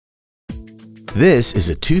This is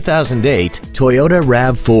a 2008 Toyota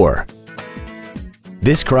RAV4.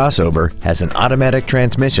 This crossover has an automatic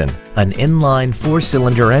transmission, an inline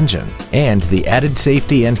 4-cylinder engine, and the added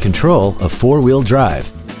safety and control of 4-wheel drive.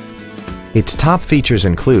 Its top features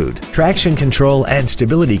include traction control and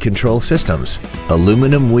stability control systems,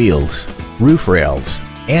 aluminum wheels, roof rails,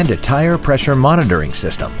 and a tire pressure monitoring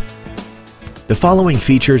system. The following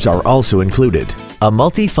features are also included: a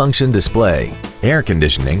multi-function display, air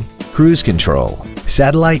conditioning, cruise control,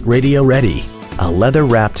 satellite radio ready, a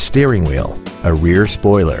leather-wrapped steering wheel, a rear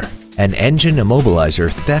spoiler, an engine immobilizer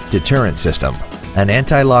theft deterrent system, an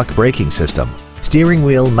anti-lock braking system, steering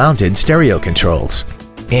wheel mounted stereo controls,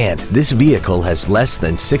 and this vehicle has less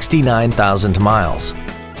than 69,000 miles.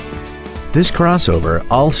 This crossover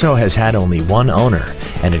also has had only one owner,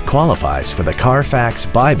 and it qualifies for the Carfax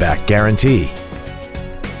buyback guarantee.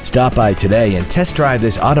 Stop by today and test drive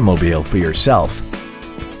this automobile for yourself.